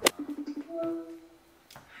mess.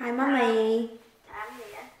 Hi, Mommy.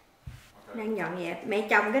 Đang dọn dẹp. Mẹ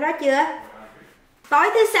chồng cái đó chưa? Tối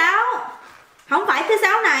thứ sáu. Không phải thứ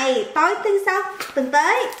sáu này, tối thứ sáu tuần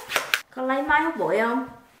tới. Con lấy máy hút bụi không?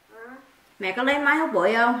 Mẹ có lấy máy hút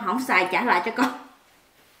bụi không? Không xài trả lại cho con.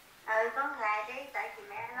 Con xài đi, tại vì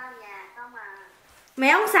mẹ lo nhà không à.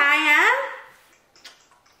 Mẹ không xài hả?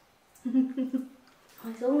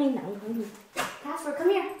 Thôi xuống đi, nặng hơn gì. Casper,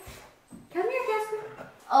 come here. Come here, Casper.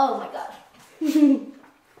 Oh my god.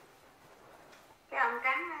 Cái ông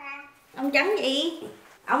trắng hả em? Ông trắng gì?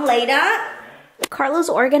 Ông lì đó. Carlos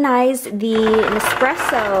organized the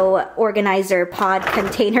Nespresso organizer pod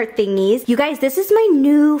container thingies. You guys, this is my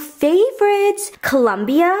new favorites.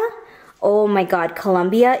 Colombia. Oh my god,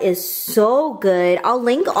 Colombia is so good. I'll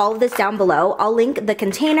link all of this down below. I'll link the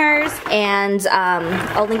containers and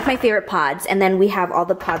I'll link my favorite pods. And then we have all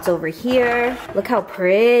the pods over here. Look how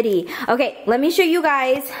pretty. Okay, let me show you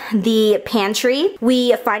guys the pantry.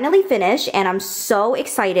 We finally finished and I'm so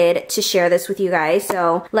excited to share this with you guys.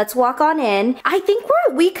 So let's walk on in. I think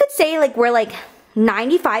we could say like we're like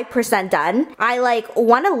 95% done. I like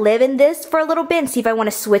want to live in this for a little bit and see if I want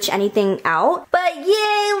to switch anything out. But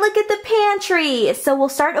yay, look at the pantry. So we'll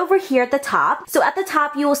start over here at the top. So at the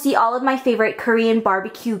top you will see all of my favorite Korean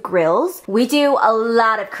barbecue grills. We do a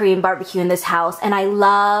lot of Korean barbecue in this house and I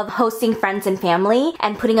love hosting friends and family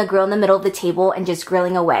and putting a grill in the middle of the table and just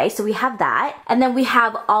grilling away. So we have that. And then we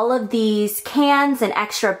have all of these cans and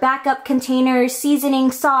extra backup containers,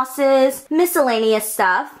 seasoning, sauces, miscellaneous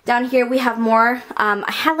stuff. Down here we have more.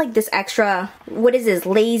 I had like this extra, what is this,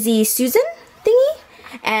 Lazy Susan thingy?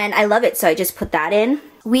 And I love it, so I just put that in.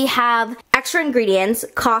 We have extra ingredients,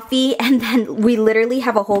 coffee, and then we literally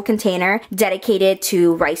have a whole container dedicated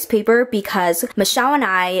to rice paper because Michelle and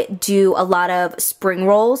I do a lot of spring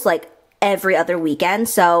rolls, like every other weekend.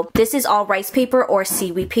 So this is all rice paper or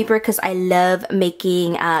seaweed paper because I love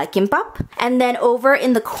making kimbap. And then over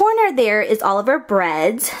in the corner there is all of our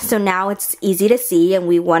breads. So now it's easy to see and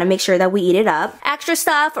we want to make sure that we eat it up. Extra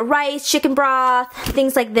stuff, rice, chicken broth,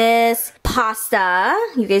 things like this. Pasta.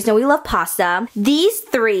 You guys know we love pasta. These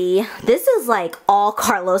three, this is like all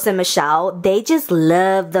Carlos and Michelle. They just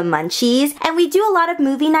love the munchies. And we do a lot of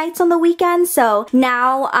movie nights on the weekend. So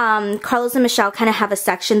now Carlos and Michelle kind of have a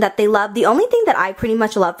section that they love. The only thing that I pretty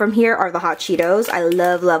much love from here are the hot Cheetos. I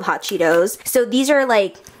love hot Cheetos. So these are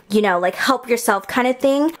like, you know, like help yourself kind of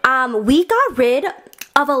thing. We got rid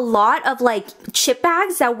of a lot of like chip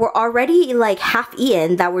bags that were already like half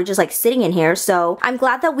eaten that were just like sitting in here. So I'm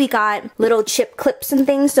glad that we got little chip clips and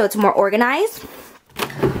things so it's more organized.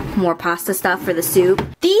 More pasta stuff for the soup.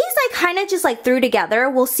 These I kind of just like threw together.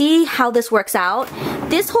 We'll see how this works out.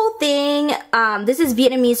 This whole thing, this is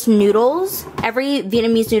Vietnamese noodles. Every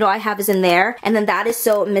Vietnamese noodle I have is in there. And then that is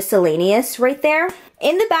so miscellaneous right there.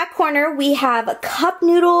 In the back corner, we have cup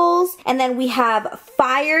noodles, and then we have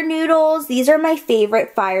fire noodles. These are my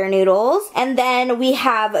favorite fire noodles. And then we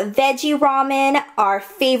have veggie ramen. Our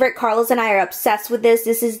favorite, Carlos and I are obsessed with this.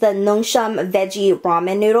 This is the Nongshum veggie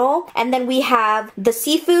ramen noodle. And then we have the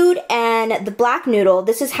seafood and the black noodle.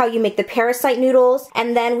 This is how you make the parasite noodles.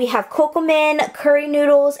 And then we have kokomin, curry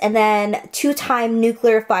noodles, and then 2-time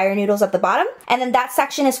nuclear fire noodles at the bottom. And then that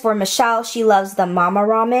section is for Michelle. She loves the mama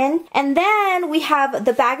ramen. And then we have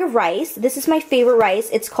the bag of rice. This is my favorite rice.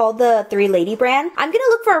 It's called the 3 Lady brand. I'm gonna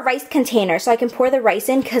look for a rice container so I can pour the rice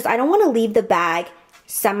in because I don't want to leave the bag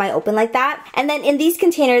semi-open like that. And then in these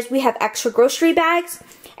containers we have extra grocery bags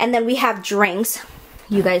and then we have drinks.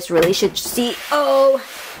 You guys really should see. Oh,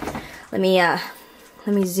 let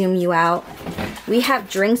me zoom you out. We have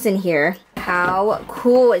drinks in here. How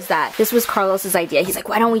cool is that? This was Carlos's idea. He's like,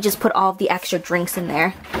 why don't we just put all of the extra drinks in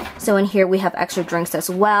there? So in here we have extra drinks as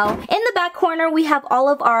well. In the back corner we have all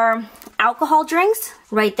of our alcohol drinks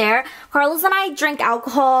right there. Carlos and I drink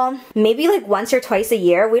alcohol maybe like once or twice a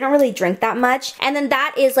year. We don't really drink that much. And then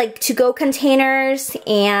that is like to-go containers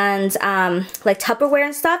and like Tupperware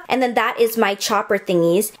and stuff. And then that is my chopper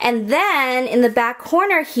thingies. And then in the back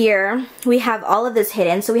corner here, we have all of this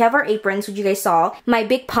hidden. So we have our aprons, which you guys saw. My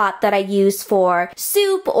big pot that I use for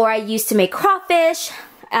soup or I use to make crawfish.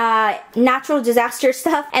 Natural disaster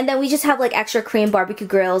stuff. And then we just have like extra Korean barbecue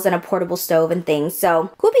grills and a portable stove and things.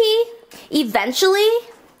 So, whoopee! Eventually,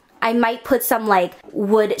 I might put some like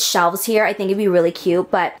wood shelves here. I think it'd be really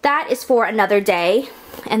cute, but that is for another day.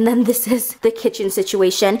 And then this is the kitchen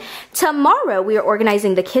situation. Tomorrow we are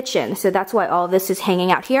organizing the kitchen, so that's why all of this is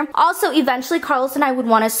hanging out here. Also, eventually Carlos and I would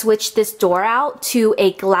want to switch this door out to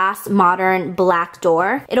a glass modern black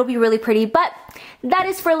door. It'll be really pretty, but that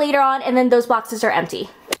is for later on, and then those boxes are empty.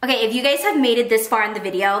 Okay, if you guys have made it this far in the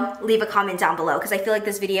video, leave a comment down below because I feel like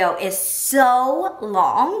this video is so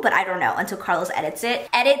long, but I don't know until Carlos edits it.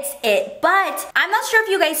 But I'm not sure if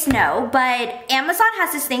you guys know, but Amazon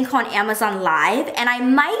has this thing called Amazon Live, and I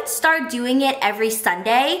might start doing it every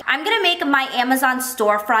Sunday. I'm gonna make my Amazon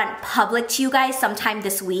storefront public to you guys sometime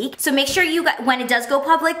this week. So make sure you, when it does go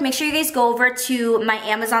public, make sure you guys go over to my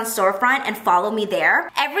Amazon storefront and follow me there.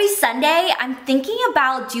 Every Sunday, I'm thinking thinking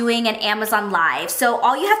about doing an Amazon Live. So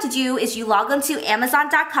all you have to do is you log on to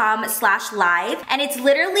amazon.com/live, and it's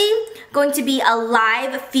literally going to be a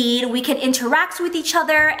live feed. We can interact with each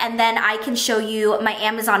other, and then I can show you my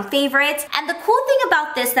Amazon favorites. And the cool thing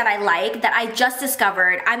about this that I like, that I just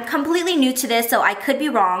discovered, I'm completely new to this, so I could be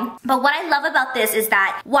wrong, but what I love about this is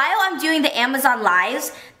that while I'm doing the Amazon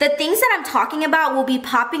Lives, the things that I'm talking about will be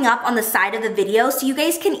popping up on the side of the video, so you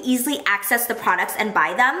guys can easily access the products and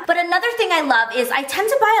buy them. But another thing I love is I tend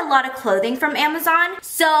to buy a lot of clothing from Amazon,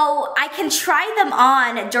 so I can try them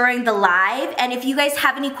on during the live. And if you guys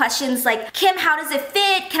have any questions like, Kim, how does it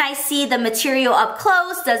fit? Can I see the material up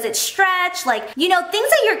close? Does it stretch? Like, you know, things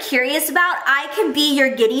that you're curious about, I can be your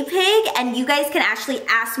guinea pig and you guys can actually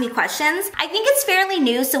ask me questions. I think it's fairly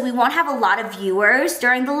new, so we won't have a lot of viewers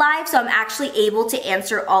during the live, so I'm actually able to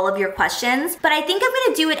answer all of your questions. But I think I'm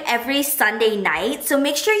gonna do it every Sunday night, so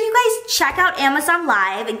make sure you guys check out Amazon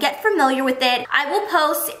Live and get familiar with it. I will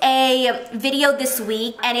post a video this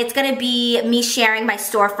week, and it's gonna be me sharing my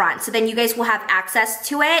storefront, so then you guys will have access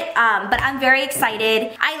to it. But I'm very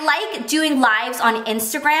excited. I like doing lives on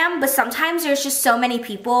Instagram, but sometimes there's just so many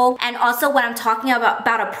people, and also when I'm talking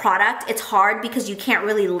about a product, it's hard because you can't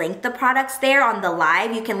really link the products there on the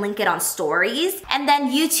live. You can link it on stories. And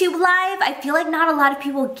then YouTube Live, I feel like not a lot of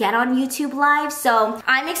people get on YouTube Live, so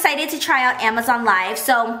I'm excited to try out Amazon Live.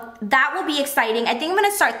 So that will be exciting. I think I'm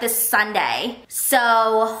gonna start this Sunday.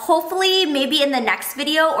 So hopefully maybe in the next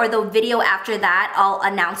video or the video after that, I'll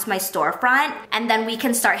announce my storefront, and then we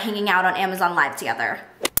can start hanging out on Amazon Live together.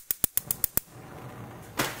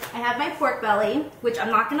 I have my pork belly, which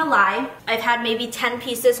I'm not gonna lie, I've had maybe 10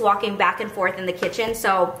 pieces walking back and forth in the kitchen,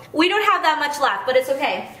 so we don't have that much left, but it's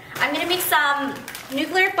okay. I'm gonna make some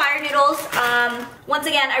nuclear fire noodles. Once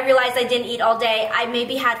again, I realized I didn't eat all day. I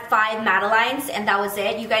maybe had 5 Madeleines and that was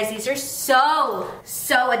it. You guys, these are so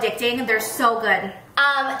addicting. They're so good.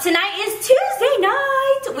 Tonight is Tuesday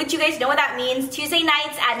night, which you guys know what that means. Tuesday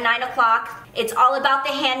nights at 9 o'clock. It's all about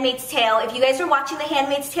The Handmaid's Tale. If you guys are watching The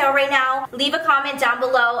Handmaid's Tale right now, leave a comment down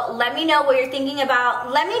below. Let me know what you're thinking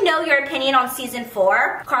about. Let me know your opinion on season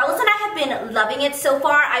 4. Carlos and I have been loving it so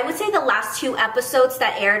far. I would say the last 2 episodes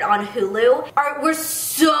that aired on Hulu were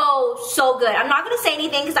so good. I'm not gonna say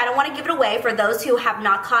anything because I don't want to give it away for those who have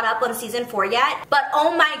not caught up on season 4 yet. But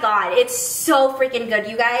oh my god, it's so freaking good,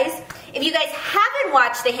 you guys. If you guys haven't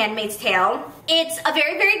watched The Handmaid's Tale, it's a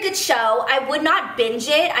very good show. I would not binge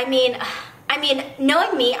it. I mean,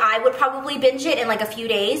 knowing me, I would probably binge it in like a few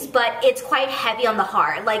days, but it's quite heavy on the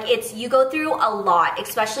heart. Like, you go through a lot,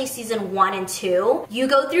 especially season 1 and 2. You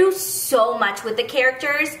go through so much with the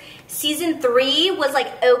characters. Season 3 was like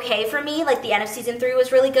okay for me, like the end of season 3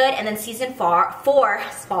 was really good, and then season 4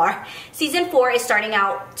 is starting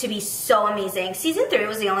out to be so amazing. Season 3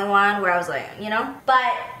 was the only one where I was like, you know?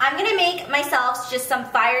 But I'm gonna make myself just some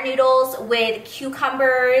fire noodles with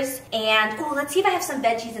cucumbers, and oh, let's see if I have some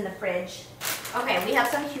veggies in the fridge. Okay, we have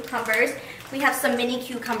some cucumbers. We have some mini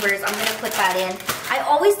cucumbers. I'm gonna put that in. I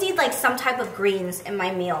always need like some type of greens in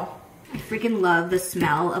my meal. I freaking love the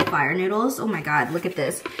smell of fire noodles. Oh my god, look at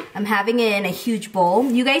this. I'm having it in a huge bowl.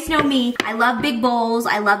 You guys know me. I love big bowls.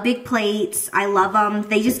 I love big plates. I love them.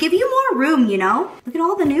 They just give you more room, you know? Look at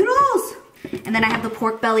all the noodles. And then I have the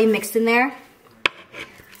pork belly mixed in there.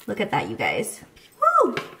 Look at that, you guys.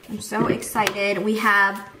 Woo! I'm so excited. We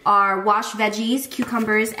have our washed veggies,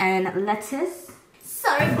 cucumbers, and lettuce.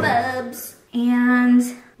 Sorry, bubs. And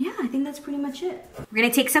yeah, I think that's pretty much it. We're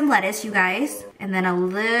gonna take some lettuce, you guys, and then a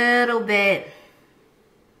little bit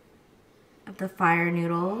of the fire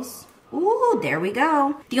noodles. Ooh, there we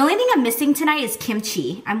go. The only thing I'm missing tonight is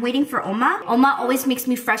kimchi. I'm waiting for Oma. Oma always makes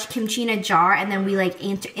me fresh kimchi in a jar, and then we like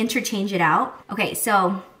interchange it out. Okay,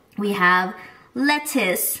 so we have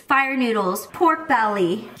lettuce, fire noodles, pork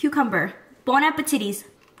belly, cucumber. Bon appetitis.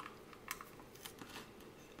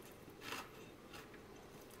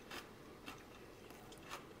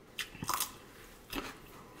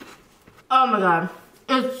 Oh my god,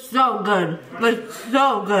 it's so good. It's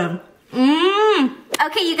so good.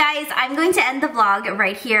 Okay, you guys, I'm going to end the vlog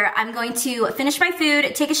right here. I'm going to finish my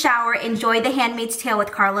food, take a shower, enjoy The Handmaid's Tale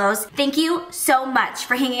with Carlos. Thank you so much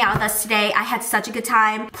for hanging out with us today. I had such a good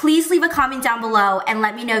time. Please leave a comment down below and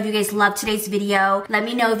let me know if you guys loved today's video. Let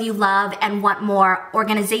me know if you love and want more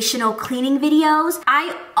organizational cleaning videos.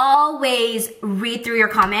 I always read through your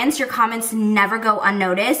comments. Your comments never go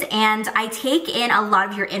unnoticed, and I take in a lot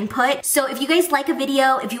of your input. So if you guys like a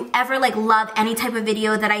video, if you ever like love any type of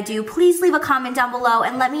video that I do, please leave a comment down below. below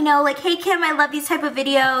and let me know like, hey Kim, I love these type of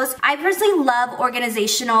videos. I personally love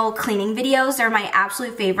organizational cleaning videos. They're my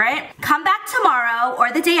absolute favorite. Come back tomorrow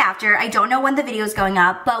or the day after. I don't know when the video is going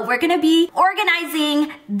up, but we're gonna be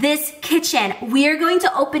organizing this kitchen. We are going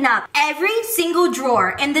to open up every single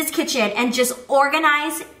drawer in this kitchen and just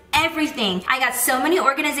organize everything. I got so many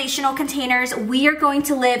organizational containers. We are going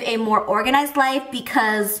to live a more organized life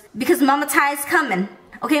because Mama Ty's coming.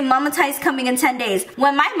 Okay, Mama Ty's coming in 10 days.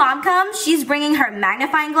 When my mom comes, she's bringing her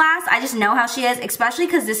magnifying glass. I just know how she is, especially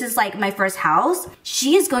because this is like my first house.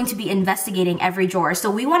 She is going to be investigating every drawer.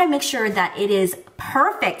 So we want to make sure that it is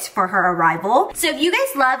perfect for her arrival. So if you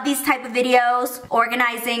guys love these type of videos,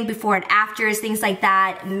 organizing before and afters, things like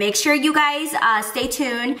that, make sure you guys stay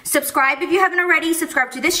tuned. Subscribe if you haven't already.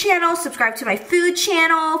 Subscribe to this channel. Subscribe to my food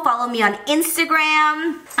channel. Follow me on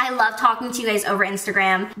Instagram. I love talking to you guys over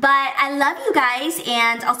Instagram. But I love you guys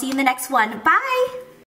and I'll see you in the next one. Bye!